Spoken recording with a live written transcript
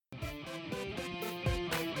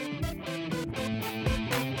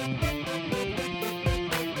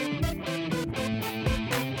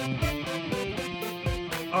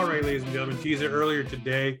ladies and gentlemen. Teaser earlier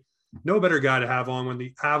today. No better guy to have on when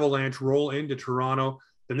the Avalanche roll into Toronto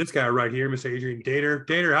than this guy right here, Mr. Adrian Dater.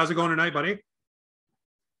 Dater, how's it going tonight, buddy?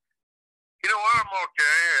 You know what? I'm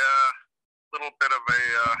okay. Little bit of a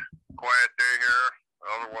quiet day here.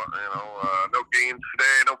 No games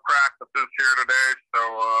today, no practices here today. So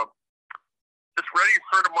just ready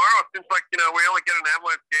for tomorrow. It seems like, we only get an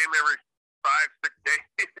Avalanche game every 5-6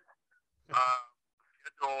 days.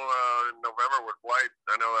 Schedule in November was light.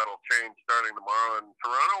 I know that'll change starting tomorrow in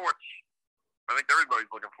Toronto, which I think everybody's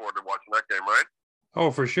looking forward to watching that game, right? Oh,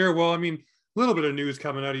 for sure. Well, I mean, a little bit of news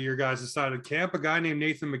coming out of your guys' side of camp. A guy named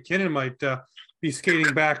Nathan MacKinnon might be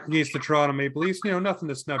skating back against the Toronto Maple Leafs. Nothing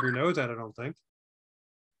to snub your nose at, I don't think.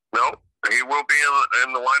 No, he will be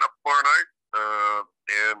in the lineup tomorrow night,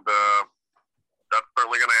 and that's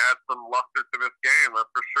certainly going to add some luster to this game, that's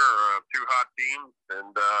for sure. Two hot teams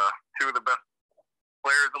and two of the best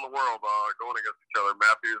players in the world going against each other,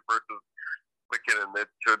 Matthews versus MacKinnon. It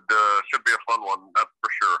should be a fun one, that's for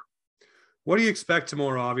sure. What do you expect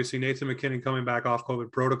tomorrow? Obviously, Nathan MacKinnon coming back off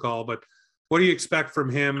COVID protocol, but what do you expect from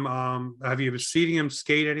him? Have you seen him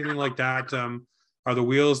skate, anything like that? Are the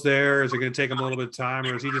wheels there? Is it going to take him a little bit of time,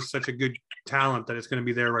 or is he just such a good talent that it's going to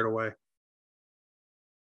be there right away?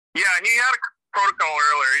 Yeah, he had a protocol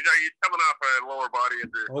earlier. He's coming off a lower body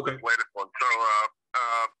injury. Okay. This latest one. So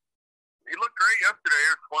he looked great yesterday.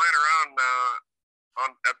 He was flying around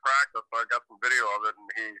at practice. So I got some video of it, and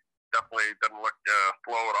he definitely didn't look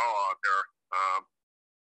slow at all out there.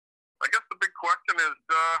 I guess the big question is,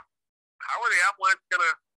 how are the Avalanche going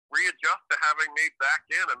to readjust to having Nate back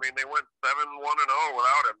in? I mean, they went 7-1-0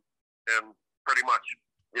 without him and pretty much,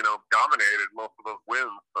 dominated most of those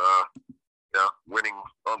wins. Winning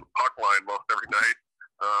on the puck line most every night.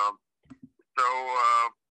 Of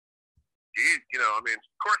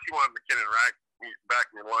course you want MacKinnon back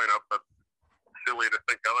in your lineup. That's silly to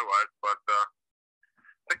think otherwise, but I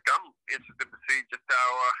think I'm interested to see just how,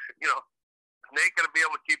 Nate going to be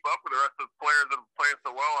able to keep up with the rest of the players that are playing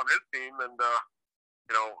so well on his team, and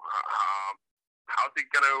how's he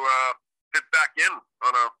going to fit back in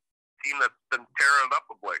on a team that's been tearing it up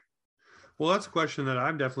of late? Well, that's a question that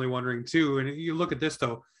I'm definitely wondering too. And you look at this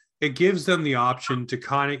though, it gives them the option to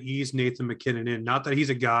kind of ease Nathan MacKinnon in. Not that he's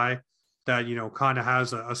a guy that, kind of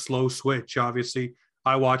has a slow switch. Obviously,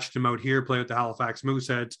 I watched him out here play with the Halifax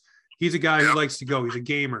Mooseheads. He's a guy who likes to go. He's a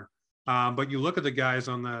gamer. But you look at the guys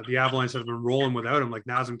on the Avalanche that have been rolling without him, like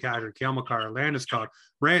Nazem Kadri, Cale Makar, Landeskog,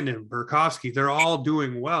 Rantanen, Burakovsky. They're all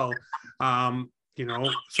doing well.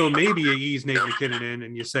 So maybe you ease Nathan MacKinnon in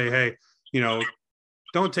and you say, hey,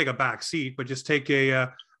 don't take a back seat, but just take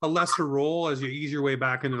a lesser role as you ease your way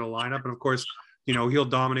back into the lineup. And of course, he'll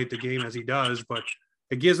dominate the game as he does, but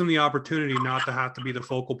it gives him the opportunity not to have to be the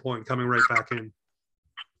focal point coming right back in.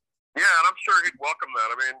 Yeah, and I'm sure he'd welcome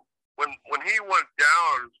that. I mean, when he went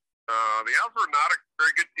down, the Avs were not a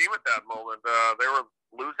very good team at that moment. They were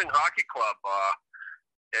losing hockey club.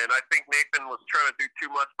 And I think Nathan was trying to do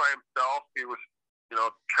too much by himself. He was,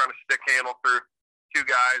 trying to stick handle through two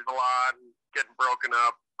guys a lot and getting broken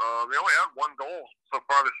up. They only had one goal so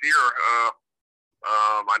far this year.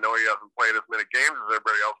 I know he hasn't played as many games as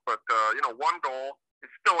everybody else, but, one goal. He's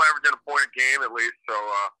still averaging a point a game at least. So,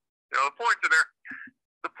 the points are there.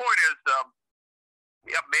 The point is,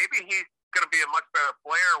 maybe he's going to be a much better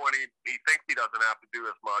player when he thinks he doesn't have to do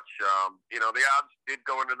as much. The Avs did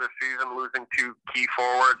go into this season losing two key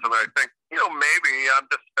forwards, and I think, maybe, I'm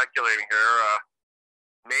just speculating here,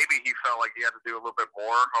 maybe he felt like he had to do a little bit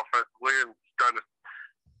more offensively and trying to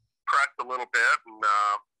press a little bit, and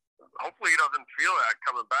hopefully he doesn't feel that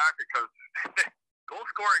coming back, because goal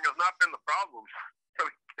scoring has not been the problem for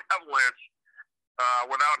the Avalanche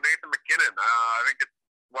without Nathan MacKinnon. I think it's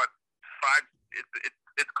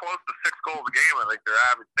it's close to 6 goals a game. I think they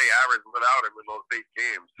average without him in those 8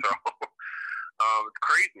 games. So it's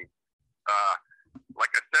crazy.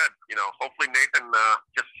 Like I said, hopefully Nathan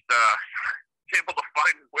just able to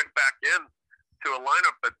find his way back in to a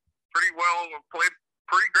lineup that pretty well played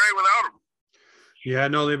pretty great without him. Yeah,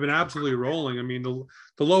 no, they've been absolutely rolling. I mean,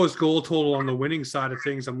 the lowest goal total on the winning side of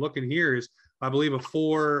things I'm looking here is, I believe, a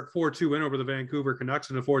 4-2 win over the Vancouver Canucks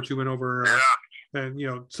and a 4-2 win over and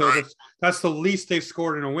so right. That's the least they've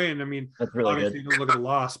scored in a win. I mean, that's really obviously good. You don't look at the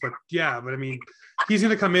loss, but I mean, he's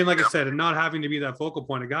going to come in, like I said, and not having to be that focal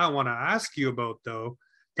point. A guy I want to ask you about, though,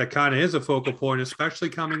 that kind of is a focal point, especially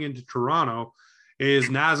coming into Toronto, is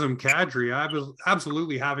Nazem Kadri. I was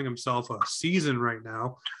absolutely having himself a season right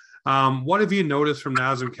now. What have you noticed from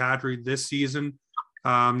Nazem Kadri this season,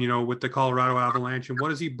 with the Colorado Avalanche, and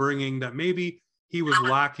what is he bringing that maybe he was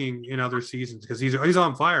lacking in other seasons? Because he's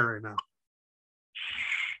on fire right now.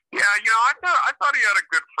 Yeah, I thought he had a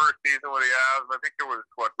good first season with the Avs. I think it was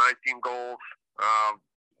 19 goals. And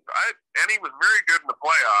he was very good in the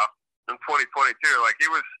playoffs in 2022. Like he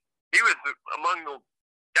was among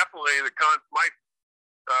definitely my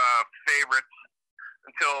favorites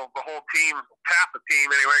until the whole team, half the team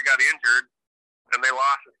anyway, got injured and they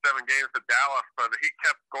lost in 7 games to Dallas. But he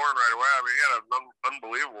kept scoring right away. I mean, he had an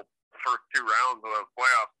unbelievable first 2 rounds of the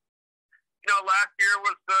playoffs. Last year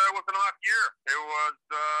was an off year. It was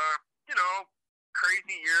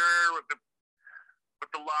crazy year with the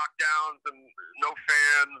lockdowns and no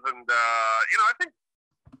fans, and I think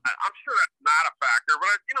I'm sure that's not a factor,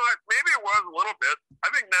 but maybe it was a little bit. I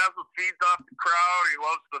think Nazem feeds off the crowd. He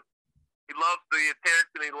loves the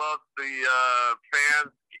attention. He loves the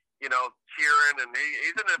fans, cheering, and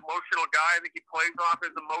he's an emotional guy. I think he plays off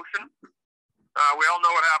his emotion. We all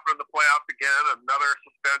know what happened in the playoffs again, another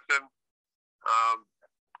suspension.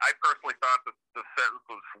 I personally thought the sentence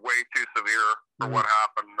was way too severe for what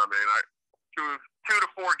happened. I mean, 2 to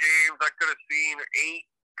 4 games I could have seen. 8,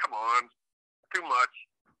 come on, too much.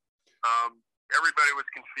 Everybody was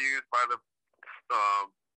confused by the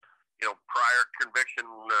prior conviction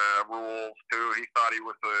rules too. He thought he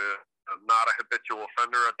was not a habitual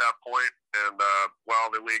offender at that point, and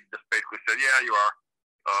the league just basically said, "Yeah, you are,"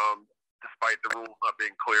 despite the rules not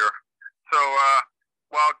being clear. So,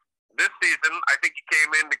 this season, I think he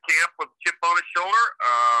came into camp with a chip on his shoulder.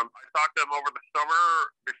 I talked to him over the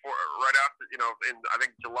summer right after, in I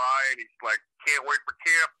think July, and he's like, "Can't wait for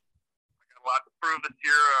camp. I got a lot to prove this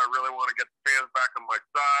year. I really want to get the fans back on my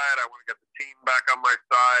side. I want to get the team back on my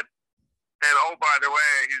side." And by the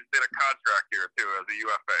way, he's in a contract here too as a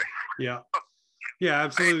UFA. Yeah,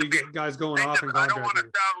 absolutely. Guys going off in contract. I don't want to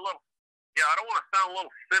sound a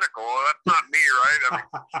little cynical. That's not me, right? I mean,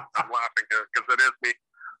 I'm laughing because it is me.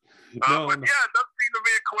 But yeah, it does seem to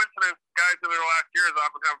be a coincidence. Guys in their last years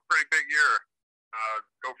often have a pretty big year.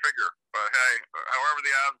 Go figure. But hey, however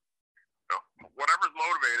the Avs, whatever's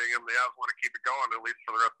motivating him, the Avs want to keep it going at least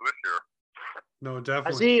for the rest of this year. No,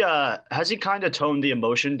 definitely. Has he kind of toned the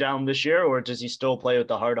emotion down this year, or does he still play with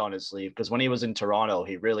the heart on his sleeve? Because when he was in Toronto,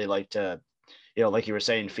 he really liked to, like you were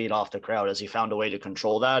saying, feed off the crowd. Has he found a way to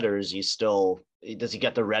control that, or does he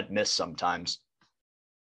get the red mist sometimes?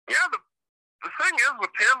 Yeah, the thing is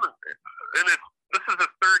with him, and this is his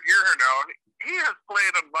 3rd year here now, he has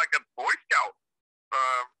played like a Boy Scout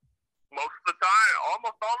most of the time,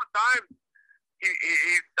 almost all the time.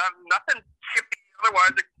 He's done nothing chippy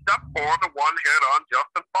otherwise except for the one hit on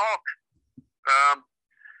Justin Falk.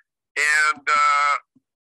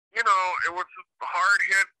 It was a hard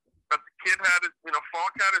hit, but the kid had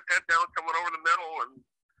Falk had his head down coming over the middle, and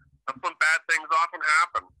that's when bad things often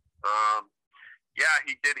happen.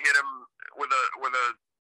 He did hit him with a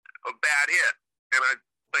bad hit, and I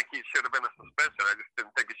think he should have been a suspension. I just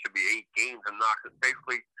didn't think it should be 8 games and knocked it.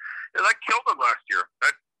 Basically, that killed him last year.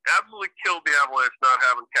 That absolutely killed the Avalanche not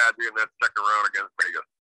having Kadri in that second round against Vegas.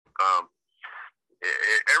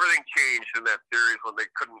 Everything changed in that series when they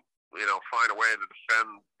couldn't, find a way to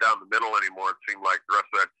defend down the middle anymore. It seemed like the rest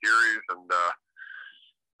of that series, and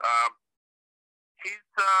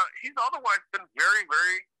he's otherwise been very,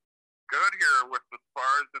 very good here with as far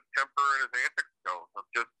as his temper and his antics go.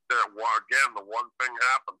 Just again, the one thing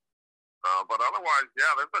happened. But otherwise,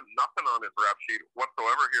 there's been nothing on his rap sheet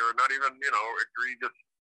whatsoever here. Not even egregious,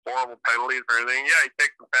 horrible penalties or anything. Yeah, he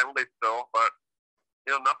takes some penalties still, but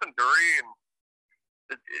nothing dirty, and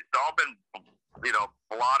it's all been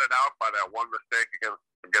blotted out by that one mistake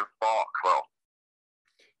against Falk. So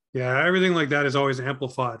yeah, everything like that is always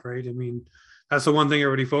amplified, right? I mean, that's the one thing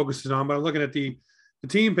everybody focuses on. But looking at the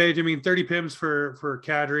team page, I mean, 30 PIMs for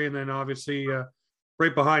Kadri, and then obviously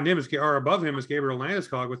right behind him or above him is Gabriel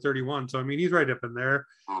Landeskog with 31. So I mean, he's right up in there.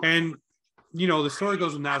 And the story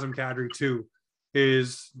goes with Nazem Kadri too,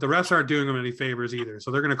 is the refs aren't doing him any favors either.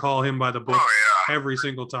 So they're going to call him by the book every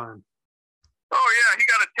single time. Oh yeah, he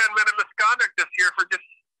got a 10-minute misconduct this year for just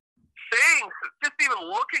even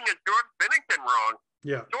looking at Jordan Binnington wrong.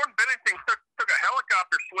 Yeah. Jordan Binnington took a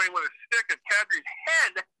helicopter swing with a stick at Kadri's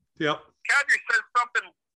head. Yep. Kadri said something,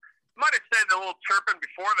 might have said a little chirping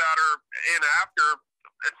before that or in after,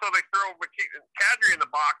 and so they throw Kadri in the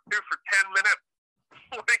box too for 10 minutes.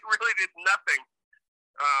 He really did nothing.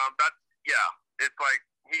 It's like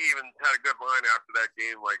he even had a good line after that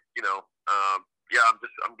game, like I'm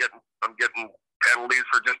getting penalties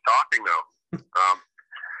for just talking now.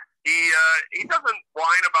 He doesn't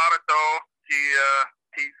whine about it though. He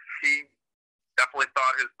definitely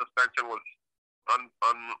thought his suspension was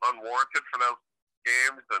unwarranted for those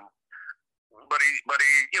games, but he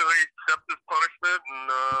accepts his punishment,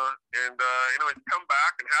 and he's come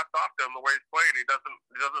back and hats off to him the way he's played. He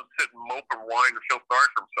doesn't sit and mope and whine and feel sorry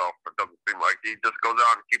for himself. It doesn't seem like he just goes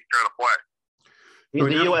out and keeps trying to play. He's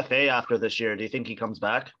the UFA after this year. Do you think he comes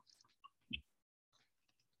back?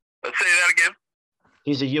 Let's say that again.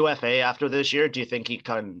 He's a UFA after this year. Do you think he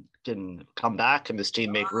can come back? Can this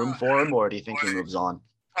team make room for him, or do you think he moves on?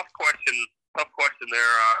 Tough question there.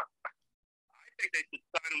 I think they should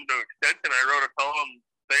sign him to an extension. I wrote a column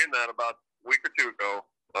saying that about a week or two ago.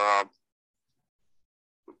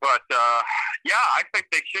 But I think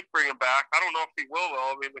they should bring him back. I don't know if he will,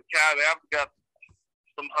 though. I mean, they have got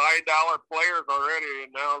some high-dollar players already,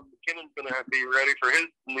 and now McKinnon's going to be ready for his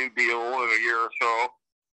new deal in a year or so.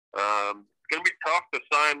 It's going to be tough to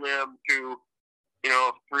sign them to,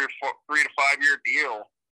 3 to 5 year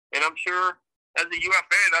deal. And I'm sure as a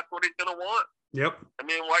UFA, that's what he's going to want. Yep. I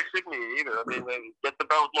mean, why shouldn't he either? I mean, get the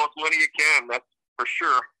most money you can, that's for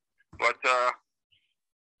sure. But,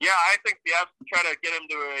 I think the Avs try to get him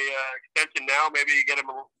to a extension now. Maybe you get him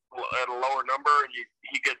at a lower number and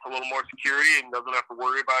he gets a little more security and doesn't have to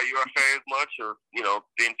worry about UFA as much or,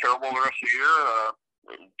 being terrible the rest of the year.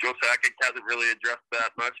 Joe Sakic hasn't really addressed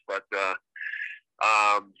that much, but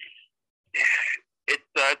it's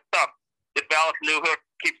tough. If Alex Newhook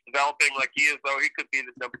keeps developing like he is, though, he could be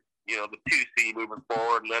the 2 seed moving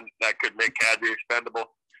forward, and then that could make Kadri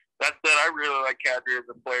expendable. That said, I really like Kadri as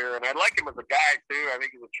a player, and I like him as a guy, too. I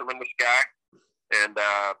think he's a tremendous guy. And,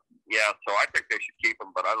 so I think they should keep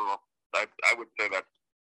him, but I don't know. I would say that's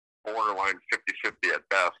borderline 50-50 at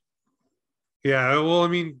best. Yeah, well, I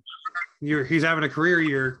mean, he's having a career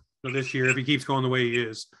year this year if he keeps going the way he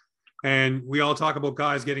is. And we all talk about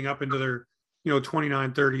guys getting up into their,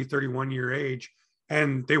 29, 30, 31-year age,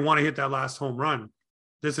 and they want to hit that last home run.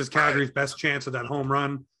 This is Kadri's best chance of that home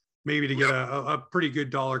run, maybe to get a pretty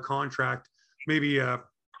good dollar contract, maybe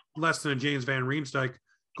less than a James Van Riemsdyk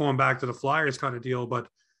going back to the Flyers kind of deal. But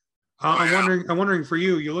I'm wondering for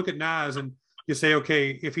you, you look at Naz and you say,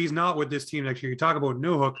 okay, if he's not with this team next year, you talk about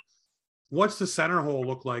Newhook, what's the center hole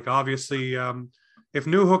look like? Obviously, if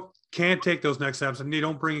Newhook can't take those next steps and they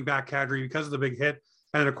don't bring back Kadri because of the big hit,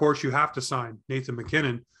 and then of course you have to sign Nathan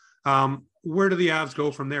McKinnon, where do the Avs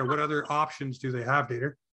go from there? What other options do they have,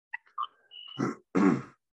 Dater?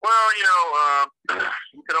 Well,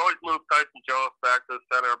 you can always move Tyson Jones back to the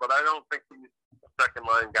center, but I don't think he's a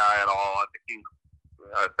second-line guy at all. I think he's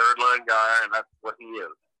a third-line guy, and that's what he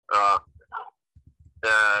is.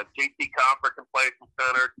 JT Copper can play some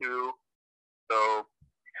center, too. So,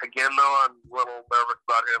 again, though, I'm a little nervous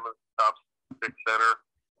about him as top 6 center.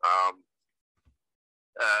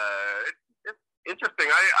 It's interesting.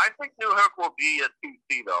 I think Newhook will be a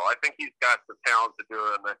 2C, though. I think he's got the talent to do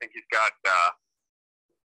it, and I think he's got the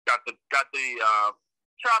shot to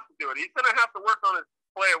do it. He's going to have to work on his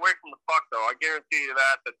play away from the puck, though. I guarantee you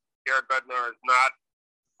that Jared Bednar is not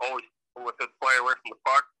always with his play away from the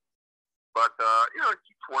puck. But, he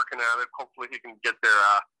keeps working at it. Hopefully he can get there.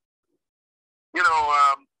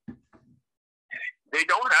 They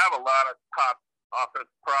don't have a lot of top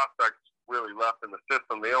offensive prospects really left in the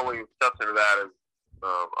system. The only exception to that is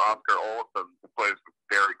Oscar Olsen, who plays with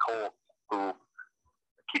Barry Colt, who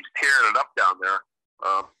keeps tearing it up down there.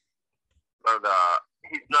 But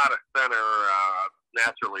he's not a center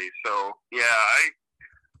naturally. So,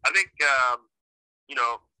 I think,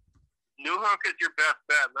 Newhook is your best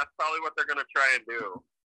bet, and that's probably what they're going to try and do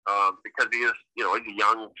because he is, he's a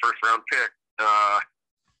young first-round pick.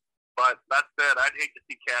 But that said, I'd hate to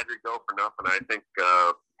see Kadri go for nothing. I think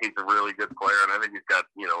he's a really good player, and I think he's got,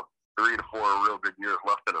 3 to 4 real good years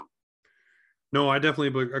left in him. No, I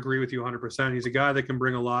definitely agree with you 100%. He's a guy that can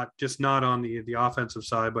bring a lot, just not on the offensive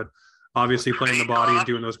side, but obviously playing the body and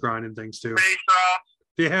doing those grinding things too. Face-offs.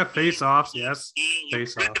 Yeah, face-offs, yes.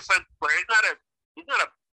 Face-offs. He's a defense player. He's not a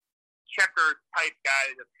checker type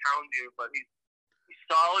guy that pounds you, but he's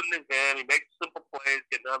solid in his end. He makes simple plays,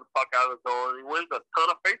 getting out the puck out of the goal, and he wins a ton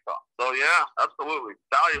of faceoffs. So yeah, absolutely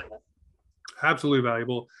valuable. Absolutely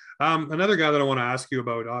valuable. Another guy that I want to ask you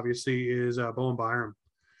about, obviously, is Bowen Byram.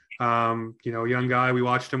 Young guy. We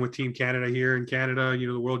watched him with Team Canada here in Canada.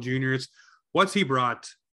 The World Juniors. What's he brought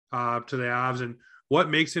to the Avs, and what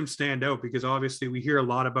makes him stand out? Because obviously we hear a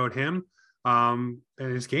lot about him. And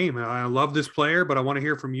his game. I love this player, but I want to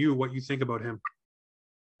hear from you what you think about him.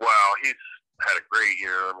 Well, he's had a great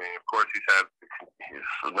year. I mean, of course, he's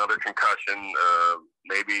another concussion,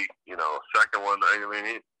 maybe second one. I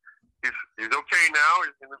mean, he's okay now.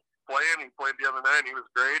 He's playing. He played the other night. He was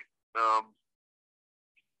great.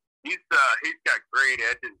 He's got great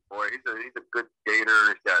edges, boy. He's a good skater.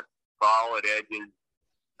 He's got solid edges.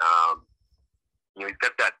 He's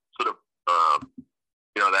got that sort of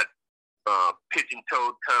that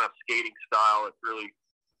pigeon-toed kind of skating style. It's really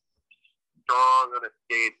strong on his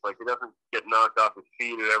skates. Like, he doesn't get knocked off his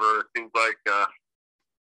feet. It ever seems like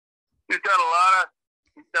he's got a lot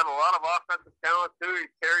of offensive talent too.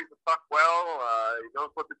 He carries the puck well. He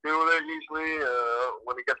knows what to do with it usually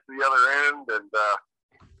when he gets to the other end. And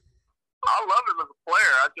I love him as a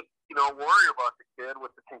player. I just worry about the kid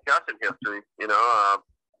with the concussion history. A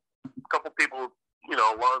couple people,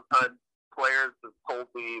 longtime players have told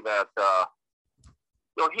me that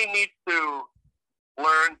he needs to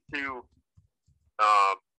learn to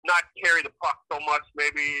not carry the puck so much,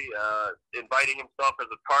 maybe inviting himself as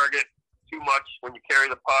a target too much when you carry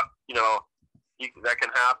the puck. That can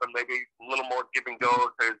happen. Maybe a little more give and go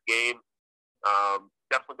to his game.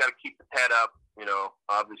 Definitely got to keep his head up,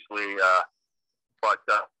 obviously. But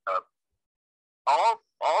all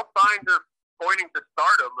signs are pointing to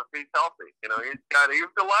stardom if he's healthy. He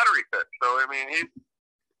was a lottery pick. So,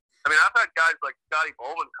 I've had guys like Scotty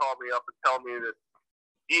Bowman call me up and tell me that,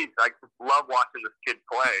 geez, I just love watching this kid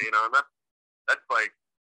play, and that's like,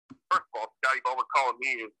 first of all, Scotty Bowman calling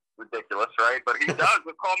me is ridiculous, right? But he does.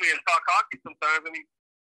 He'll call me and talk hockey sometimes, and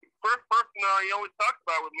first person he always talks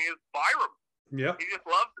about with me is Byram. Yeah. He just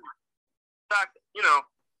loves him. In fact,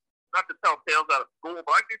 not to tell tales out of school,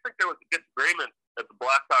 but I do think there was a disagreement at the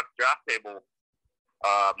Blackhawks draft table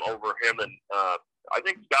over him, and I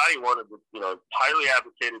think Scotty wanted to, highly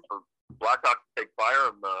advocated for Blackhawks to take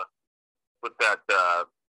Byram with that,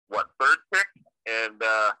 third pick, and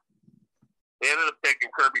they ended up taking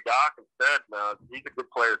Kirby Dach instead. He's a good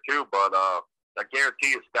player too, but I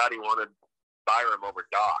guarantee you Scotty wanted Byram over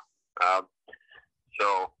Dach.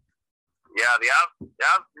 So, yeah, the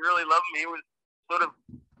Avs really love him. He was sort of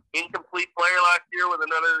incomplete player last year with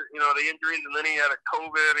another, the injuries, and then he had a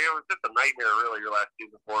COVID. It was just a nightmare, really, last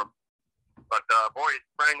season for him. But, boy, he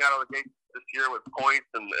sprang out of the gate this year with points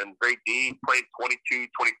and great D. Played 22,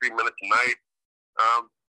 23 minutes a night.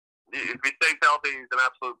 If he stays healthy, he's an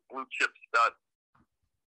absolute blue-chip stud.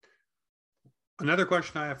 Another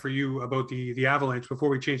question I have for you about the Avalanche before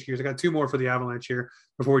we change gears. I got two more for the Avalanche here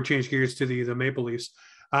before we change gears to the Maple Leafs.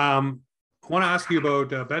 I want to ask you about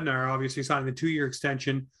Bednar, obviously signing a 2-year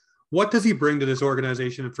extension. What does he bring to this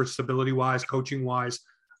organization for stability-wise, coaching-wise?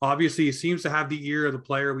 Obviously, he seems to have the ear of the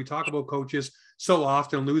player. We talk about coaches so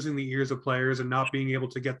often losing the ears of players and not being able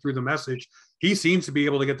to get through the message. He seems to be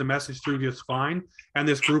able to get the message through just fine, and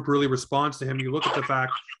this group really responds to him. You look at the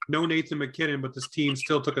fact, no Nathan MacKinnon, but this team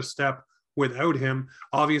still took a step without him.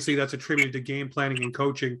 Obviously, that's attributed to game planning and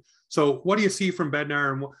coaching. So what do you see from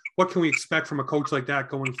Bednar, and what can we expect from a coach like that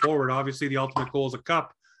going forward? Obviously, the ultimate goal is a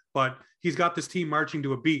cup, but he's got this team marching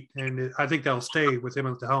to a beat, and I think that'll stay with him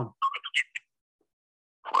at the helm.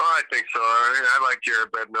 Well, I think so. I like Jared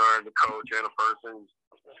Bednar as a coach and a person.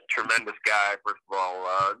 Tremendous guy, first of all.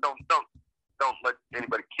 Don't let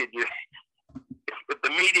anybody kid you. If the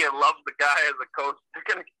media loves the guy as a coach, they're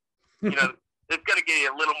gonna, it's gonna get you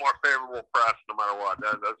a little more favorable press no matter what.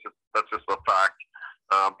 That's just a fact.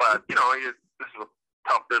 But this is a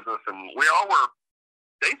tough business, and we all were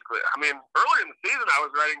basically. Early in the season, I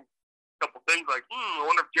was writing a couple things like, I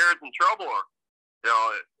wonder if Jared's in trouble, or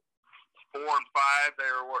 4 and 5.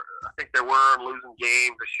 I think they were losing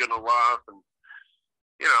games they shouldn't have lost, and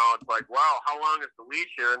it's like, wow, how long is the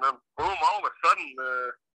leash here? And then boom, all of a sudden,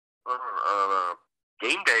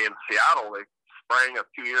 game day in Seattle, they sprang a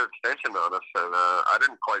 2-year extension on us, and I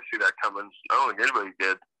didn't quite see that coming. I don't think anybody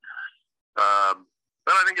did.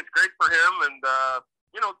 But I think it's great for him, and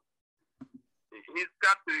he's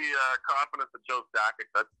got the confidence of Joe Sakic.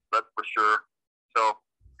 That's for sure. So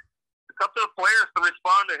it's up to the players to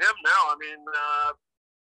respond to him now.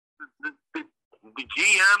 The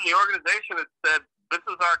GM, the organization, has said this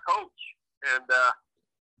is our coach, and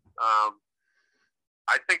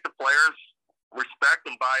I think the players respect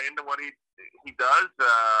and buy into what he does,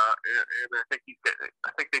 and I think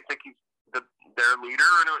they think he's their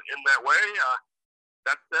leader in that way.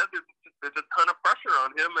 That said, there's a ton of pressure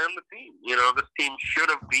on him and the team. This team should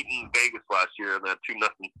have beaten Vegas last year in that 2-0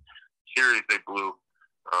 series they blew,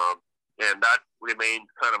 and that remains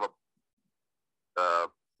kind of a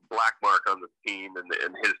black mark on the team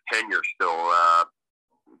and his tenure still.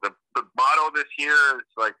 The motto this year is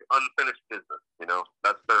like unfinished business.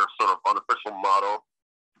 That's their sort of unofficial motto.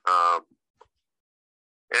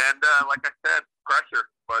 And like I said, pressure.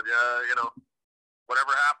 But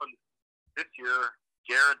whatever happens this year,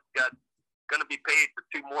 Jared's going to be paid for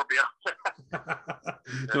 2 more beyond that.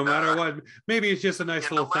 No matter what. Maybe it's just a nice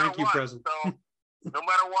little thank you present. So, no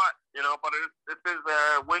matter what, but it is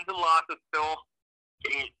wins and losses still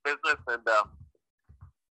business, and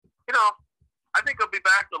I think he'll be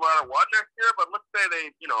back no matter what next year. But let's say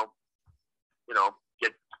they,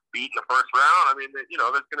 get beat in the first round, I mean, you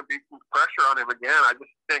know, there's going to be some pressure on him again. I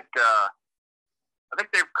just think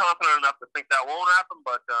they're confident enough to think that won't happen.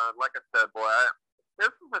 But like I said, boy,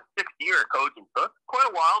 this is a 6th year coaching, so it's quite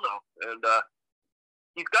a while now, and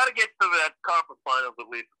he's got to get to that conference finals at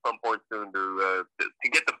least at some point soon to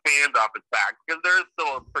get the fans off his back, because there is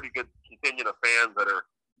still a pretty good contingent of fans that are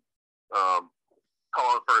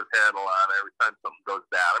calling for his head a lot every time something goes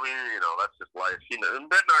bad. I mean, you know, that's just life. You know, and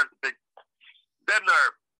Bednar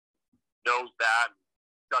knows that and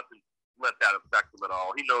doesn't let that affect him at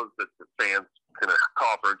all. He knows that the fans going to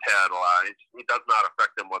call for his head a lot. He does not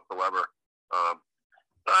affect him whatsoever.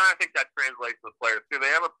 So I think that translates to the players too.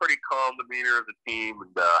 They have a pretty calm demeanor as a team,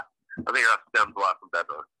 and I think that stems a lot from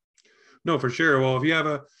Bednar. No, for sure. Well,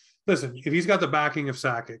 if he's got the backing of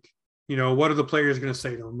Sakic, you know, what are the players going to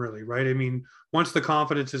say to him, really, right? I mean, once the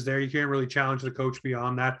confidence is there, you can't really challenge the coach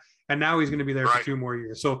beyond that. And now he's going to be there for 2 more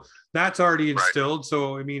years. So that's already instilled. Right.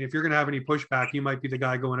 So, I mean, if you're going to have any pushback, you might be the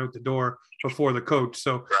guy going out the door before the coach.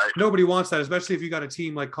 So nobody wants that, especially if you got a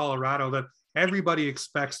team like Colorado that everybody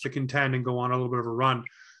expects to contend and go on a little bit of a run.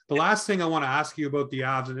 The last thing I want to ask you about the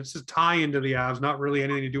Avs, and it's a tie into the Avs, not really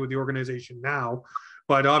anything to do with the organization now,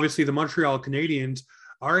 but obviously the Montreal Canadiens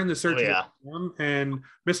are in the search for him, and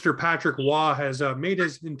Mr. Patrick Waugh has made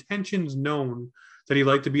his intentions known that he'd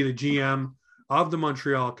like to be the GM of the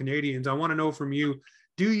Montreal Canadiens. I want to know from you,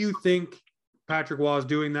 do you think Patrick Waugh is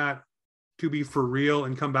doing that to be for real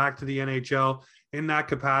and come back to the NHL in that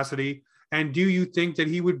capacity? And do you think that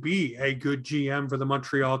he would be a good GM for the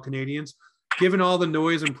Montreal Canadiens? Given all the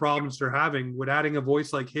noise and problems they're having, would adding a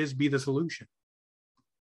voice like his be the solution?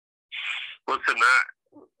 Listen,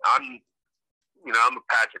 I'm a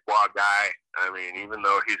Patrick Waugh guy. I mean, even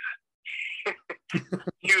though he's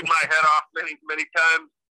chewed my head off many, many times,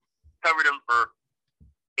 covered him for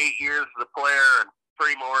 8 years as a player and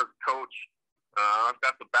 3 more as a coach. I've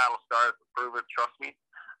got the battle scars to prove it. Trust me.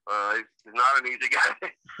 He's not an easy guy to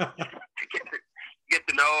get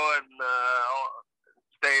to know and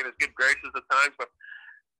stay in his good graces at times. But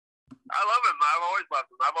I love him. I've always loved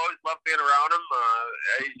him. I've always loved being around him.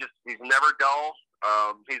 He's never dull.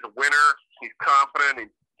 He's a winner. He's confident.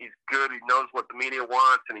 He's good. He knows what the media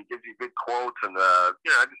wants, and he gives you good quotes. And I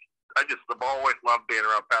just have always loved being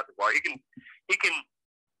around Patrick Waugh. He can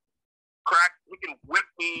whip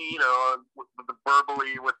me, you know,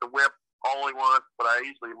 verbally with the whip all he wants, but I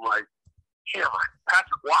usually am like,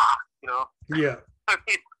 Patrick Waugh, you know. Yeah. I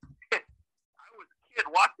mean, I was a kid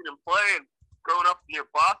watching him play and growing up near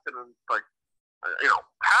Boston, and it's like, you know,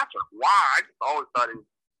 Patrick Waugh. I just always thought he was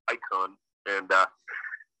an icon. And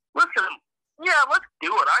listen, yeah, let's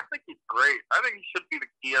do it. I think he's great. I think he should be the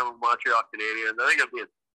GM of Montreal Canadiens. I think it'd be a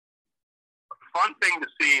fun thing to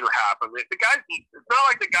see happen. It's not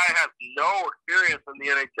like the guy has no experience in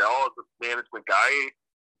the NHL as a management guy.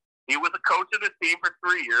 He was a coach of the team for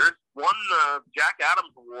 3 years, won the Jack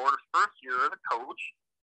Adams Award his first year as a coach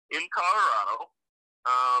in Colorado.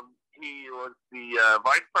 He was the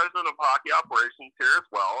vice president of hockey operations here as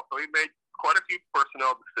well, so he made quite a few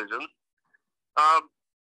personnel decisions.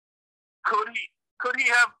 Could he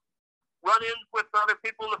have run-ins with other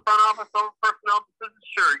people in the front office over personnel decisions?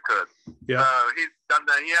 Sure, he could. Yeah. He's done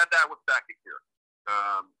that. He had that with Sakic here.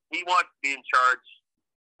 He wants to be in charge.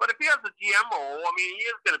 But if he has a GM role, I mean, he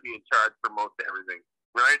is going to be in charge for most everything,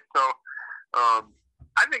 right? So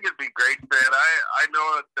I think it'd be great fit. I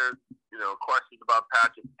know that there's, you know, questions about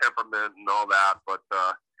Patrick's temperament and all that, but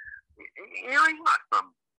you know, he's not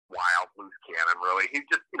some wild loose cannon, really. He's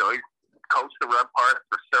just, you know, he's coached the Red Parts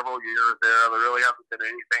for several years there. There really hasn't been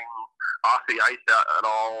anything off the ice at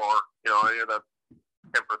all, or, you know, any of the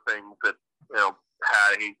temper things that, you know,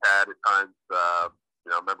 he's had at times. You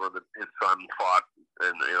know, remember that his son fought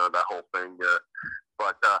and, you know, that whole thing.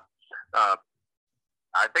 But I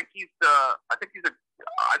think I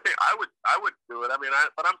would do it. I mean,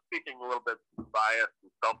 but I'm speaking a little bit biased and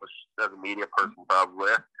selfish as a media person,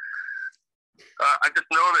 probably. I just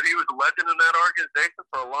know that he was a legend in that organization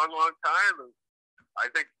for a long, long time, and I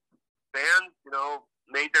think fans, you know,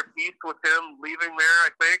 made their peace with him leaving there. I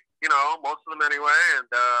think, you know, most of them anyway, and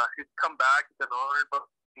he's come back. He's been honored by the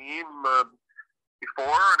team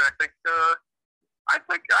before, and I think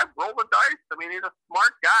I'd roll the dice. I mean, he's a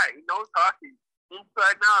smart guy. He knows hockey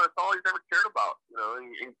inside and out. That's all he's ever cared about. You know,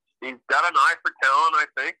 he's got an eye for talent, I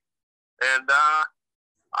think, and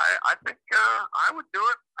I think I would do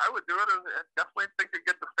it. I would do it, and I definitely think it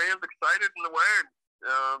get the fans excited in the way.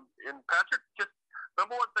 And Patrick, just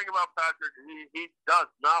number one thing about Patrick, he does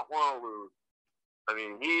not want to lose. I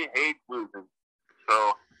mean, he hates losing.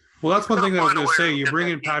 So. Well, that's one thing that I was going to say. You bring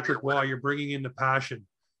in Patrick Waugh, you're bringing in the passion.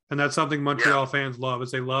 And that's something Montreal fans love,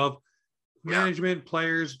 is they love management,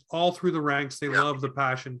 players, all through the ranks, they love the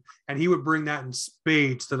passion, and he would bring that in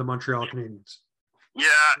spades to the Montreal Canadiens. Yeah,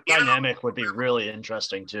 dynamic would be really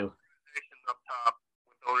interesting too. Up top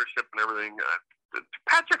with ownership and everything.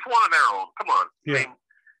 Patrick's one of their own. Come on, I mean,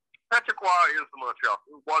 Patrick Roy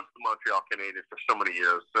was the Montreal Canadiens for so many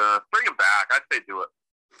years. Bring him back. I'd say do it.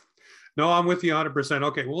 No, I'm with you 100%.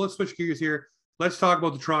 Okay, well, let's switch gears here. Let's talk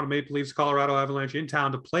about the Toronto Maple Leafs, Colorado Avalanche in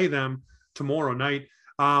town to play them tomorrow night.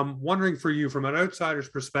 Wondering for you, from an outsider's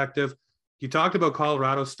perspective, you talked about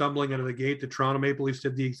Colorado stumbling out of the gate. The Toronto Maple Leafs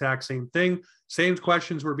did the exact same thing. Same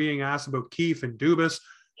questions were being asked about Keefe and Dubas.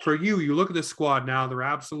 For you, you look at this squad now, they're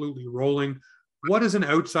absolutely rolling. What is an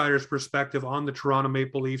outsider's perspective on the Toronto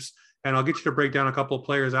Maple Leafs? And I'll get you to break down a couple of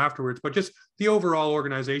players afterwards, but just the overall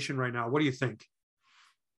organization right now. What do you think?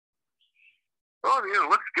 Well, it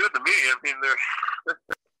looks good to me. I mean, they're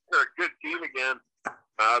a good team again.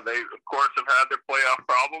 They, of course, have had their playoff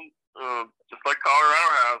problems, just like Colorado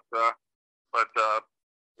has. But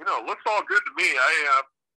it looks all good to me.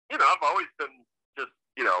 I've always been just,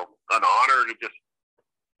 an honor to just,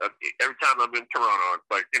 every time I'm in Toronto, it's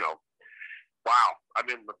like, wow, I'm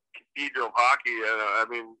in the cathedral of hockey.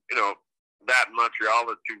 That and Montreal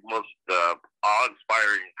are the two most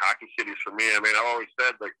awe-inspiring hockey cities for me. I mean, I've always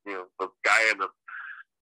said, like, the guy in the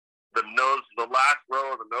last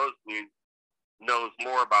row of the nosebleed knows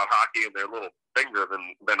more about hockey in their little finger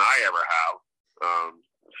than I ever have.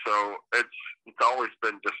 So it's always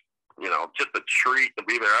been just a treat to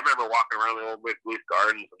be there. I remember walking around the old Maple Leaf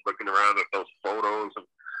Gardens and looking around at those photos, and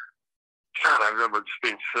God, I remember just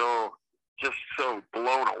being so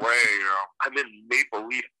blown away. I'm in Maple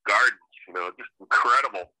Leaf Gardens, just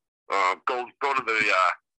incredible. Going to the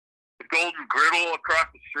Golden Griddle across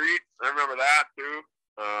the street. I remember that too.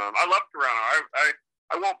 I love Toronto.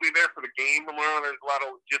 I won't be there for the game tomorrow. There's a lot of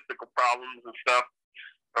logistical problems and stuff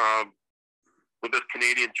with this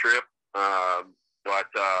Canadian trip. But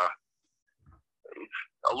it's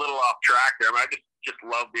a little off track there. I mean, I just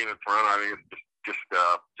love being in Toronto. I think it's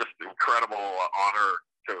just incredible honor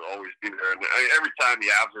to always be there. And every time the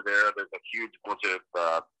Avs are there, there's a huge bunch of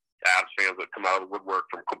Avs fans that come out of the woodwork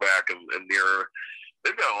from Quebec and near.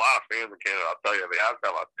 They've got a lot of fans in Canada, I'll tell you. The Avs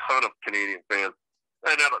have a ton of Canadian fans.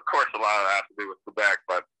 And then, of course, a lot of that has to do with Quebec.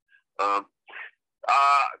 But I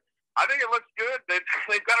think it looks good.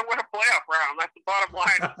 They've got to win a playoff round. That's the bottom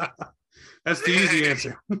line. That's the easy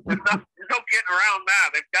answer. There's no getting around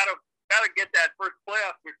that. They've got to get that first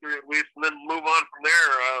playoff victory at least, and then move on from there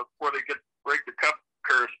before they break the cup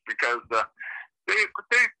curse. Because if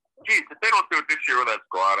they don't do it this year with that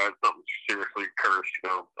squad, it's something seriously cursed.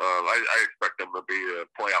 I expect them to be a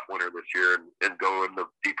playoff winner this year and go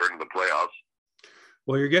deeper into the playoffs.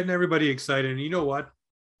 Well, you're getting everybody excited. And you know what?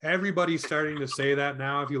 Everybody's starting to say that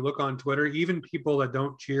now. If you look on Twitter, even people that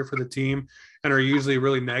don't cheer for the team and are usually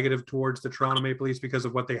really negative towards the Toronto Maple Leafs because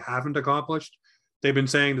of what they haven't accomplished, they've been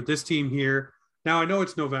saying that this team here, now I know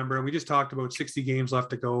it's November and we just talked about 60 games left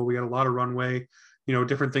to go. We got a lot of runway,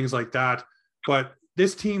 different things like that. But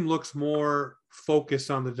this team looks more focused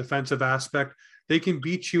on the defensive aspect. They can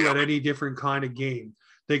beat you at any different kind of game.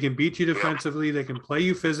 They can beat you defensively. They can play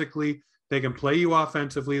you physically. They can play you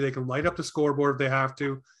offensively. They can light up the scoreboard if they have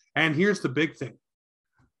to. And here's the big thing.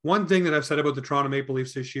 One thing that I've said about the Toronto Maple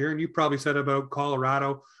Leafs this year, and you probably said about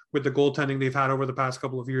Colorado with the goaltending they've had over the past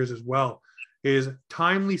couple of years as well, is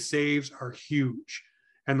timely saves are huge.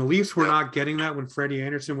 And the Leafs were not getting that when Freddie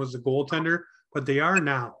Anderson was the goaltender, but they are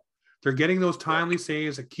now. They're getting those timely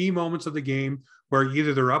saves at key moments of the game where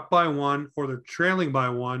either they're up by one or they're trailing by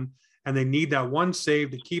one, and they need that one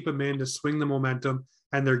save to keep them in, to swing the momentum.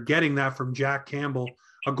 And they're getting that from Jack Campbell,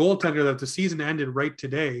 a goaltender that if the season ended right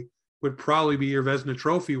today would probably be your Vezina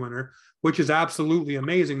Trophy winner, which is absolutely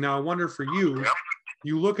amazing. Now, I wonder for you,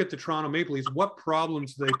 you look at the Toronto Maple Leafs, what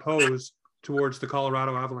problems do they pose towards the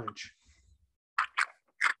Colorado Avalanche?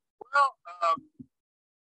 Well,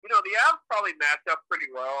 the Avs probably match up pretty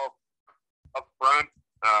well up front.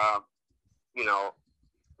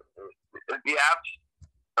 The Avs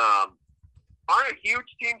aren't a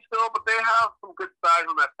huge team still, but they have some good size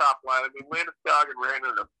on that top line. I mean, Landeskog and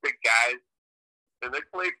Rantanen are big guys, and they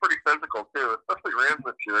play pretty physical too. Especially Rantanen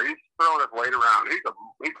this year. He's throwing his weight around. He's just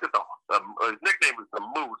his nickname is the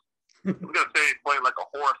Moose. I was gonna say he's playing like a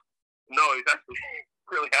horse. No, he's actually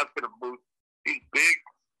really has been a moose. He's big.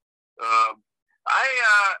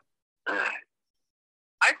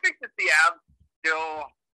 I think that the Avs still,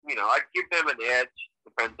 I'd give them an edge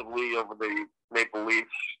defensively over the Maple Leafs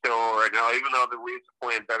still right now, even though the Leafs are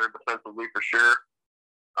playing better defensively for sure.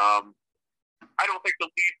 I don't think the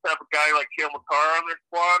Leafs have a guy like Cale Makar on their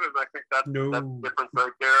squad, and I think that's the difference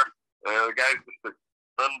right there. The guy's just an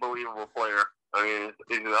unbelievable unbelievable player. I mean,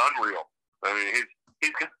 he's unreal. I mean,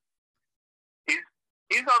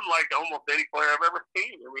 he's unlike almost any player I've ever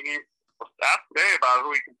seen. I mean, he was asked today about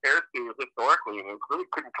who he compares to historically, and I really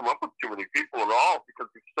couldn't come up with too many people at all because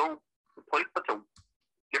he plays such a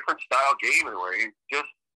different style game in a way.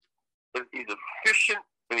 He's efficient,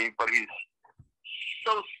 but he's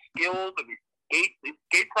so skilled, and he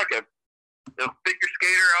skates like a figure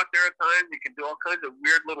skater out there at times. He can do all kinds of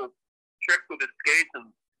weird little tricks with his skates,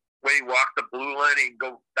 and the way he walks the blue line, he can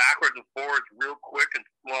go backwards and forwards real quick in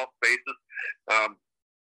small spaces.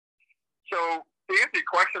 So to answer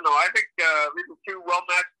your question, though, I think these are two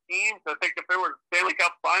well-matched teams. I think if they were Stanley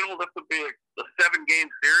Cup final, this would be a 7-game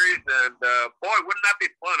series, and boy, wouldn't that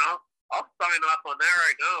be fun? I'll sign off on that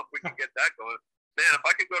right now if we can get that going. Man, if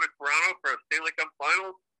I could go to Toronto for a Stanley Cup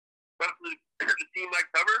final, especially the team I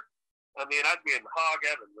cover, I mean, I'd be in hog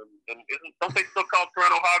heaven. And don't they still call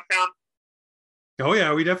Toronto Hogtown? Oh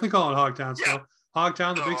yeah, we definitely call it Hogtown. Yeah. So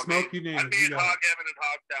Hogtown, the Big Smoke, you name I'd it. be in hog heaven and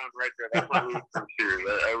Hogtown right there. That's my league from series.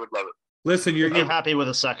 I would love it. Listen, you're happy with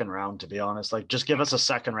a second round, to be honest. Like, just give us a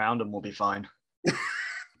second round and we'll be fine.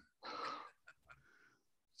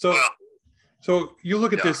 So you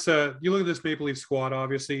look at this. You look at this Maple Leaf squad,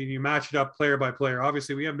 obviously, and you match it up player by player.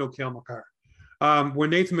 Obviously, we have no Cale Makar.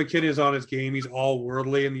 When Nathan MacKinnon is on his game, he's all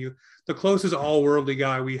worldly, and the closest all worldly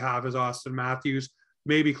guy we have is Austin Matthews.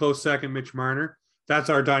 Maybe close second, Mitch Marner.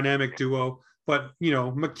 That's our dynamic duo. But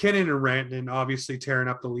McKinnon and Rantanen obviously tearing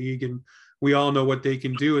up the league, and we all know what they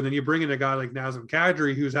can do. And then you bring in a guy like Nazem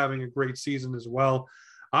Kadri, who's having a great season as well.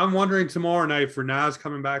 I'm wondering tomorrow night for Naz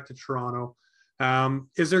coming back to Toronto,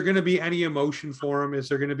 is there going to be any emotion for him? Is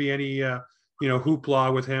there going to be any,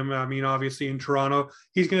 hoopla with him? I mean, obviously in Toronto,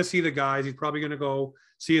 he's going to see the guys. He's probably going to go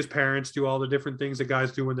see his parents, do all the different things that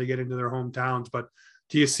guys do when they get into their hometowns. But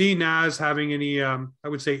do you see Naz having any, I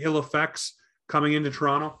would say, ill effects coming into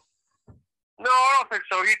Toronto? No, I don't think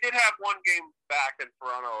so. He did have one game back in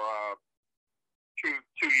Toronto two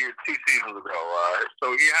seasons ago.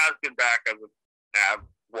 So he has been back as a Nav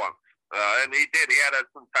once. And he did. He had his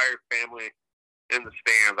entire family in the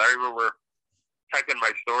stands. I remember typing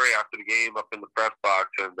my story after the game up in the press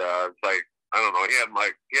box, and it's like, I don't know, he had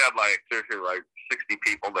seriously like 60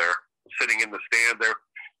 people there sitting in the stand there.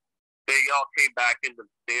 They all came back into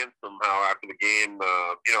the stands somehow after the game.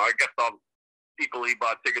 I guess all the people he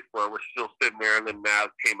bought tickets for were still sitting there, and then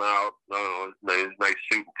Naz came out, his nice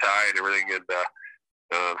suit and tie and everything, and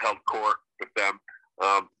held court with them.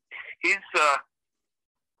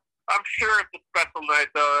 I'm sure it's a special night,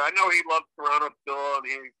 though. I know he loves Toronto still, and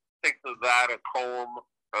he thinks of that at home.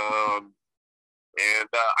 I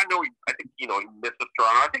think he misses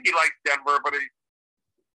Toronto. I think he likes Denver, but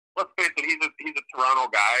let's face it, he's a Toronto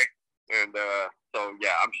guy, and so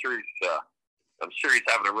yeah, I'm sure he's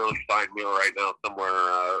having a really fine meal right now somewhere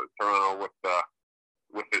in Toronto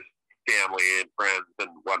with his family and friends and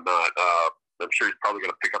whatnot. I'm sure he's probably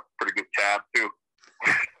going to pick up a pretty good tab too.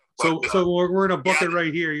 So we're going to book it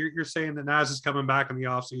right here. You're saying that Naz is coming back in the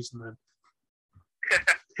offseason then?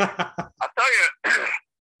 I'll tell you,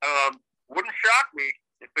 wouldn't shock me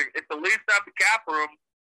if the Leafs have the cap room.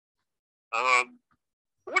 It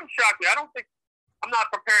wouldn't shock me. I'm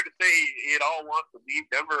not prepared to say he at all wants to leave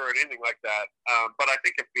Denver or anything like that. But I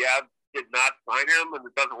think if the Avs did not sign him and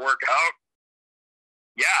it doesn't work out,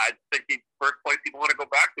 yeah, I think first place he'd want to go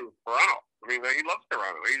back to is Toronto. I mean, he loves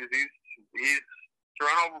Toronto. He's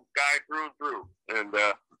Toronto guy through and through, and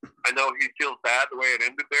I know he feels bad the way it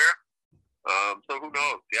ended there. So who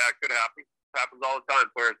knows? Yeah, it could happen. It happens all the time.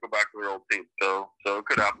 Players go back to their old team, so it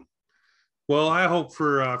could happen. Well, I hope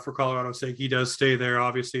for Colorado's sake he does stay there.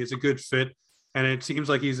 Obviously, it's a good fit, and it seems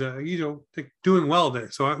like he's doing well there.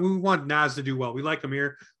 So we want Naz to do well. We like him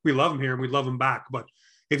here, we love him here, and we love him back. But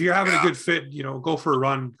if you're having a good fit, go for a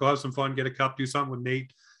run, go have some fun, get a cup, do something with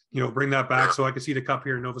Nate. Bring that back so I can see the cup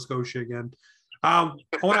here in Nova Scotia again. I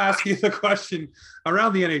want to ask you the question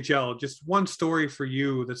around the NHL. Just one story for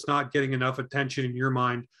you that's not getting enough attention in your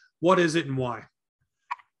mind. What is it and why?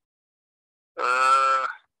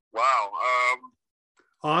 Wow.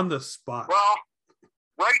 On the spot. Well,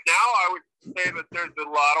 right now I would say that there's a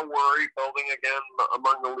lot of worry building again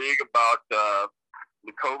among the league about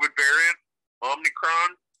the COVID variant,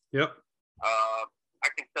 Omicron. Yep. I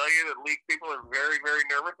can tell you that league people are very, very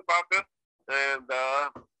nervous about this, and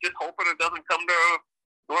just hoping it doesn't come to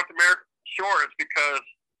North American shores, because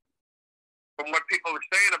from what people are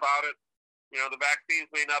saying about it, the vaccines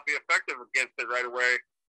may not be effective against it right away,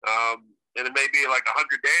 and it may be like 100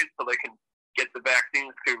 days till they can get the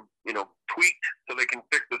vaccines to tweaked so they can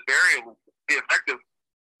fix this variant and be effective.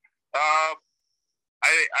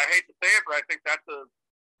 I hate to say it, but I think that's a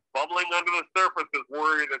bubble bubbling under the surface is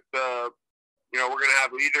worried that we're going to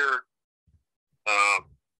have either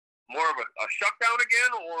more of a shutdown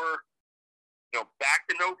again, or back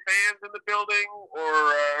to no fans in the building,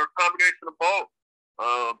 or a combination of both.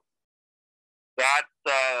 That's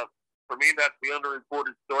for me, that's the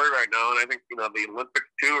underreported story right now, and I think the Olympics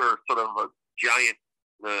too are sort of a giant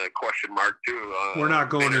question mark too. We're not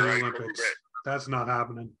going to the Olympics. That's not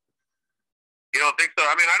happening. You don't think so?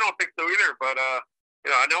 I mean, I don't think so either. But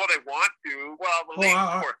I know they want to. Well, the league,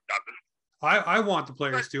 of course, doesn't. I want the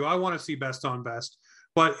players to. I want to see best on best.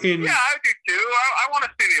 But I do too. I want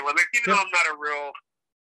to see the Olympics, even though I'm not a real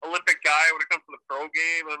Olympic guy when it comes to the pro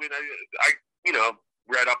game. I mean, I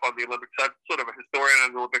read up on the Olympics. I'm sort of a historian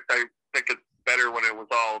on the Olympics. I think it's better when it was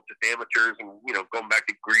all just amateurs and going back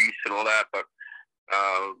to Greece and all that. But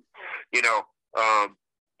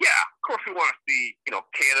of course we want to see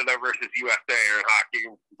Canada versus USA or hockey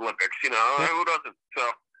Olympics. Who doesn't? So,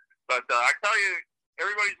 but I tell you,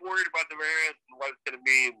 everybody's worried about the variants and what it's going to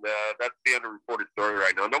mean. That's the underreported story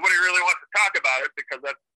right now. Nobody really wants to talk about it because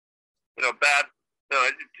that's bad.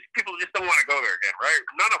 People just don't want to go there again, right?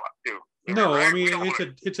 None of us do. No, right? I mean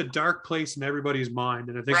it's a dark place in everybody's mind,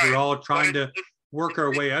 and I think we're all trying to work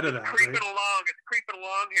our way out of that. It's creeping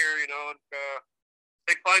along here, and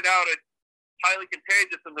they find out it's highly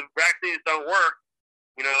contagious and the vaccines don't work.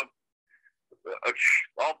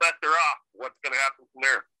 All bets are off. What's going to happen from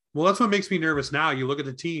there? Well, that's what makes me nervous now. You look at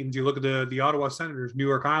the teams. You look at the Ottawa Senators, New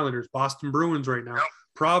York Islanders, Boston Bruins right now,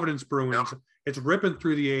 Providence Bruins. Yep. It's ripping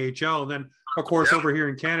through the AHL. And then, of course, over here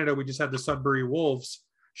in Canada, we just had the Sudbury Wolves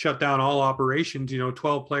shut down all operations,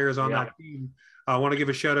 12 players on that team. I want to give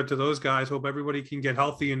a shout out to those guys. Hope everybody can get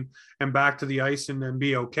healthy and back to the ice and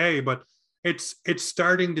be okay. But it's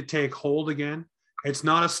starting to take hold again. It's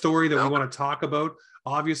not a story that we want to talk about.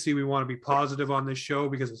 Obviously, we want to be positive on this show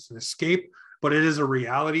because it's an escape, but it is a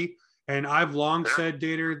reality. And I've long said,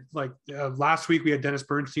 Dater, like last week we had Dennis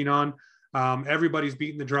Bernstein on. Everybody's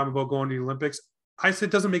beating the drum about going to the Olympics. I said,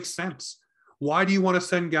 it doesn't make sense. Why do you want to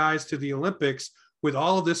send guys to the Olympics with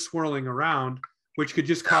all of this swirling around, which could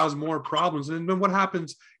just cause more problems? And then what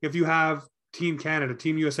happens if you have Team Canada,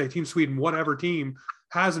 Team USA, Team Sweden, whatever team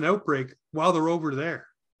has an outbreak while they're over there?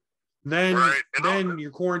 Then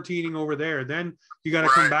you're quarantining over there. Then you got to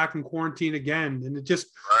come back and quarantine again. And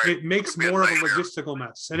it makes more of a logistical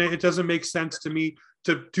mess. And it doesn't make sense to me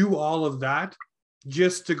to do all of that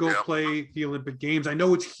just to go play the Olympic Games. I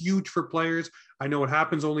know it's huge for players. I know it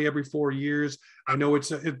happens only every 4 years. I know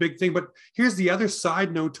it's a big thing, but here's the other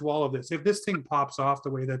side note to all of this. If this thing pops off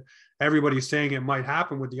the way that everybody's saying it might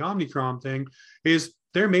happen with the Omicron thing, is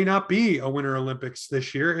there may not be a Winter Olympics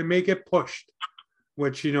this year. It may get pushed,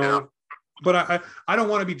 which, but I don't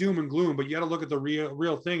want to be doom and gloom, but you got to look at the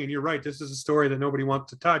real thing. And you're right. This is a story that nobody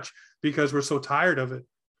wants to touch because we're so tired of it.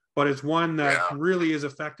 But it's one that really is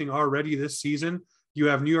affecting already this season. You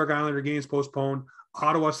have New York Islander games postponed,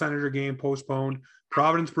 Ottawa Senator game postponed,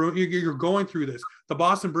 Providence Bruins. You're going through this. The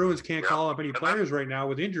Boston Bruins can't call up any players right now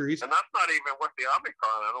with injuries. And that's not even with the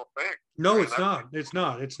Omicron, I don't think. No, it's not. It's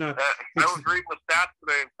not. I was reading the stats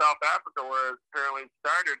today in South Africa where it apparently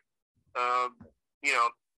started,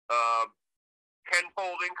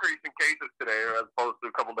 10-fold increase in cases today as opposed to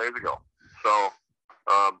a couple days ago. So,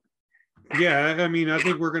 I mean, I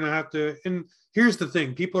think we're going to have to, and here's the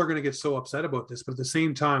thing, people are going to get so upset about this, but at the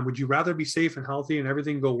same time, would you rather be safe and healthy and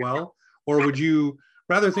everything go well? Or would you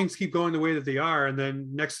rather things keep going the way that they are? And then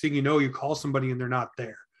next thing you know, you call somebody and they're not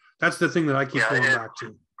there. That's the thing that I keep going back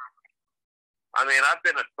to. I mean, I've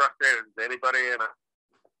been as frustrated as anybody, and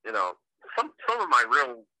some of my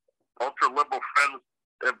real ultra liberal friends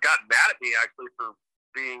have gotten mad at me actually for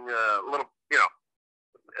being a little,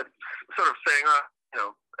 sort of saying,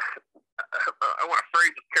 I want to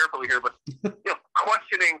phrase this carefully here, but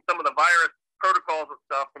questioning some of the virus protocols and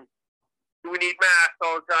stuff, and do we need masks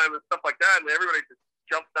all the time and stuff like that, and everybody just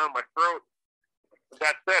jumps down my throat.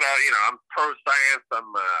 That said, I'm pro-science. I'm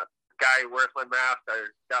a guy who wears my mask.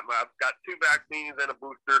 I've got 2 vaccines and a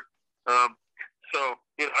booster. So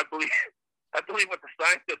I believe what the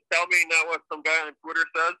scientists tell me, not what some guy on Twitter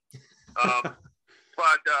says.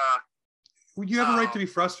 You have a right to be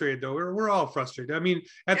frustrated, though. We're all frustrated. I mean,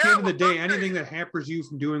 at the end of the day, anything that hampers you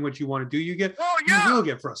from doing what you want to do, you will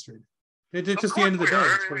get frustrated. It's just the end of the day.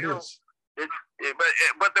 That's what it is.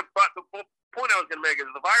 But the point I was going to make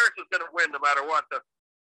is the virus is going to win no matter what the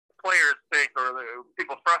players think or the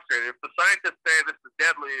people frustrated. If the scientists say this is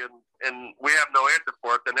deadly and we have no answer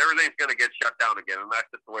for it, then everything's going to get shut down again, and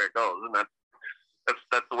that's just the way it goes. And that's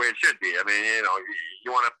the way it should be. I mean,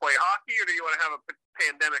 you want to play hockey or do you want to have a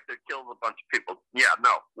pandemic that kills a bunch of people? Yeah,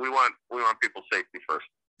 no, we want people's safety first.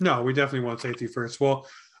 No, we definitely want safety first. Well,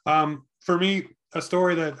 For me, a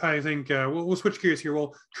story that I think we'll switch gears here.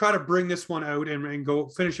 We'll try to bring this one out and go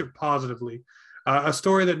finish it positively. A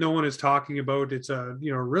story that no one is talking about. It's a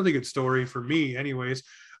really good story for me, anyways.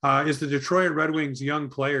 Is the Detroit Red Wings young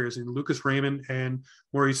players in Lucas Raymond and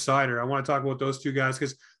Maurice Seider. I want to talk about those two guys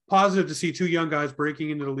because positive to see two young guys breaking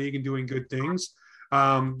into the league and doing good things.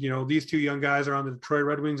 These two young guys are on the Detroit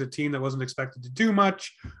Red Wings, a team that wasn't expected to do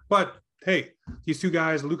much. But, hey, these two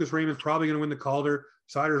guys, Lucas Raymond's probably going to win the Calder.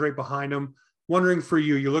 Seider's right behind him. Wondering for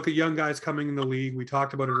you, you look at young guys coming in the league. We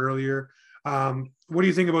talked about it earlier. What do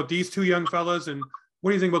you think about these two young fellas, and what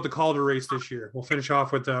do you think about the Calder race this year? We'll finish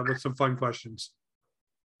off with some fun questions.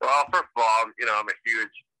 Well, first of all, I'm a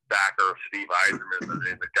huge backer of Steve Yzerman. I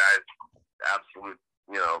mean, the guy's absolute,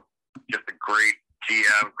 just a great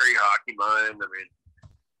GM, great hockey mind. I mean,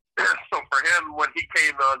 so for him, when he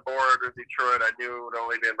came on board with Detroit, I knew it would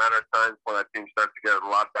only be a matter of time before that team starts to get a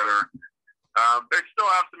lot better. They still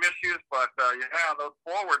have some issues, but those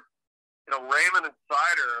forwards, Raymond and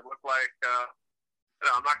Seider look like,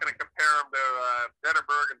 I'm not going to compare them to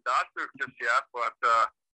Zetterberg and Datsyuk just yet, but,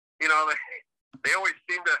 they always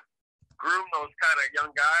seem to groom those kind of young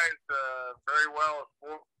guys very well.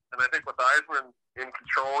 And I think with Yzerman in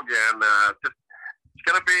control again, it's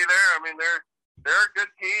going to be there. I mean, they're a good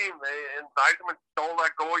team. And Yzerman stole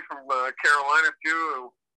that goalie from Carolina too,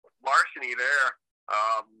 Larceny there.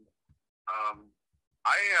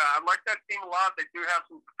 I like that team a lot. They do have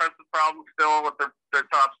some defensive problems still with their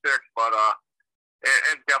top six, but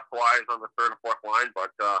and depth-wise on the third and fourth line.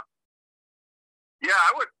 But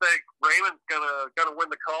I would say Raymond's gonna win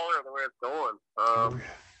the Calder the way it's going.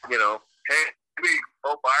 Maybe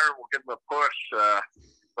Bo Byron will give him a push,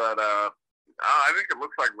 but I think it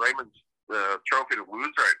looks like Raymond's trophy to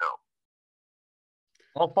lose right now.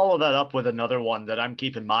 I'll follow that up with another one that I'm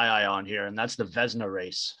keeping my eye on here, and that's the Vezina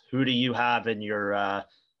race. Who do you have in your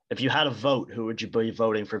if you had a vote, who would you be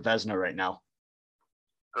voting for Vezina right now?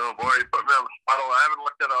 Oh boy, you put me on the spot. I haven't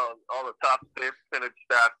looked at all the top percentage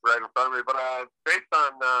stats right in front of me, but based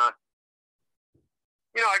on I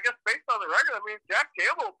guess based on the record, I mean Jack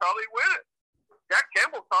Campbell will probably win it. Jack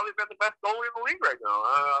Campbell's probably been the best goalie in the league right now.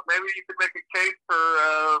 Maybe you could make a case for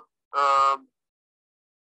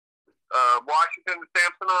Washington and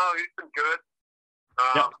Samsonov. He's been good.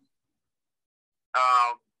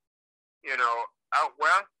 Out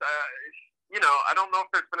west, I don't know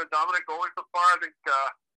if there's been a dominant goalie so far. I think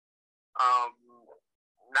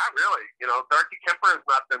not really. Darcy Kemper has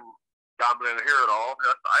not been dominant here at all.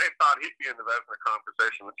 I thought he'd be in the Vezina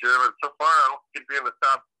conversation this year, but so far I don't think he'd be in the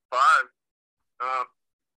top five.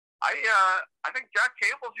 I think Jack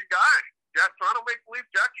Campbell's your guy. Toronto Maple Leaf,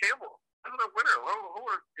 Jack Campbell. Isn't a winner.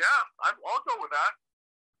 I'll go with that.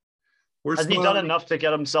 Has he done enough to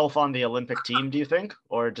get himself on the Olympic team, do you think?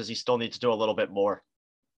 Or does he still need to do a little bit more?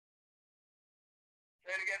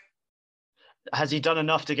 Say it again. Has he done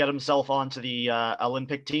enough to get himself onto the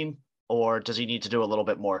Olympic team? Or does he need to do a little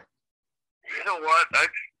bit more? You know what?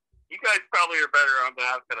 You guys probably are better on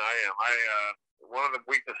that than I am. One of the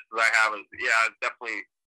weaknesses I have is, definitely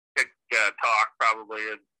pick talk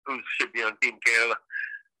probably and who should be on Team Canada.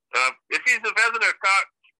 If he's a Vezina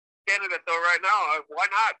candidate though right now, why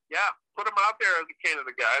not? Yeah, put him out there as a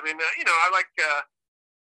Canada guy. I mean, I like.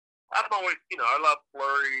 I'm always, I love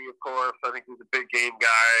Fleury, of course. I think he's a big game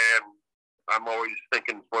guy, and I'm always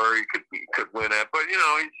thinking Fleury could win it. But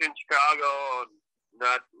he's in Chicago and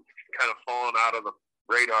not kind of falling out of the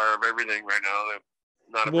radar of everything right now. They're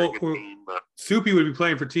not a very good team. But Soupy would be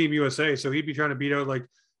playing for Team USA, so he'd be trying to beat out like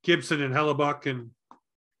Gibson and Hellebuck and.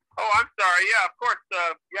 Oh, I'm sorry. Yeah, of course.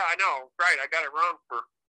 I know. Right, I got it wrong for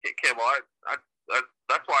Campbell.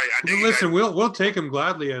 That's why I knew. Listen, we'll take him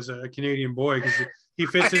gladly as a Canadian boy because he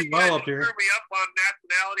fits in well up here. Screw me up on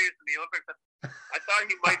nationalities in the Olympics. I thought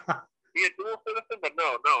he might be a dual citizen, but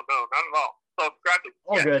no, not at all. So scratch it.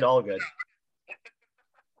 All good.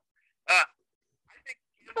 I think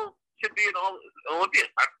Campbell should be an Olympian.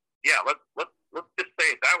 Let's just say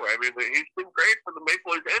it that way. I mean, he's been great for the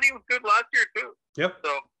Maple Leafs, and he was good last year too. Yep.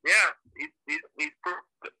 So he's proved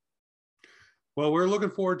it. Well, we're looking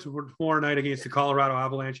forward to tomorrow night against the Colorado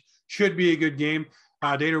Avalanche. Should be a good game.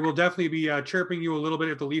 Dater will definitely be chirping you a little bit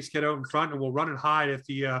if the Leafs get out in front, and we'll run and hide if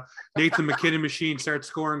the Nathan MacKinnon machine starts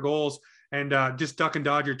scoring goals, and just duck and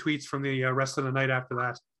dodge your tweets from the rest of the night after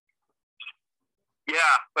that.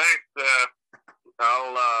 Yeah, thanks.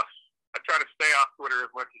 I try to stay off Twitter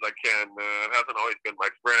as much as I can. It hasn't always been my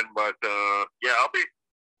friend, but I'll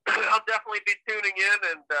definitely be tuning in,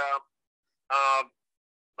 and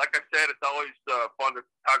like I said, it's always fun to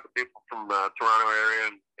talk to people from Toronto area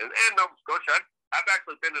and Nova Scotia. I've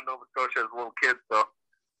actually been in Nova Scotia as a little kid, so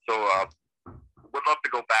would love to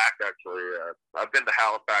go back. Actually, I've been to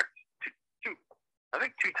Halifax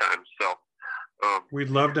two times. So we'd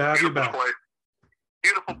love to have you back.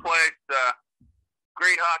 Beautiful place,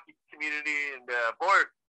 great hockey community, and boy,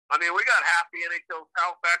 I mean, we got happy NHL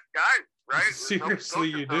Halifax guys, right? Seriously,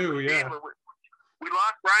 you do, yeah. We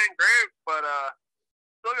lost Ryan Graves, but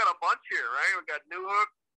still got a bunch here, right? We got Newhook.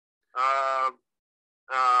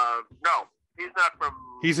 No, he's not from.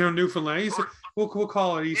 He's in Newfoundland. We'll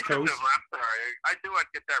call it East Coast. I'm sorry, I knew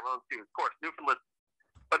I'd get that wrong too. Of course, Newfoundland.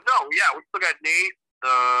 But no, yeah, we still got Nate.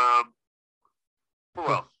 Who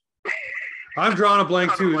else? I'm drawing a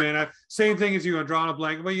blank too, man. Same thing as you. I'm drawing a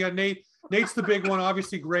blank. But you got Nate. Nate's the big one,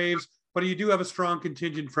 obviously Graves, but you do have a strong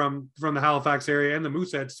contingent from the Halifax area and the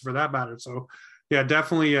Mooseheads for that matter. So, yeah,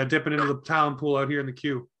 definitely dipping into the talent pool out here in the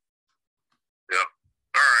queue. Yeah.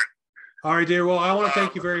 All right. All right, dear. Well, I want to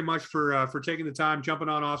thank you very much for taking the time, jumping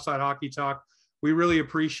on Offside Hockey Talk. We really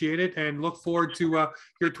appreciate it and look forward to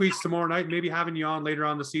your tweets tomorrow night, maybe having you on later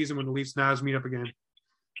on the season when the Leafs and Avs meet up again.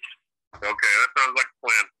 Okay, that sounds like a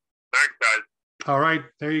plan. Thanks, guys. All right,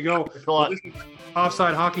 there you go. Well,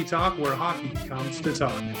 Offside Hockey Talk, where hockey comes to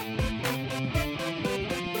talk.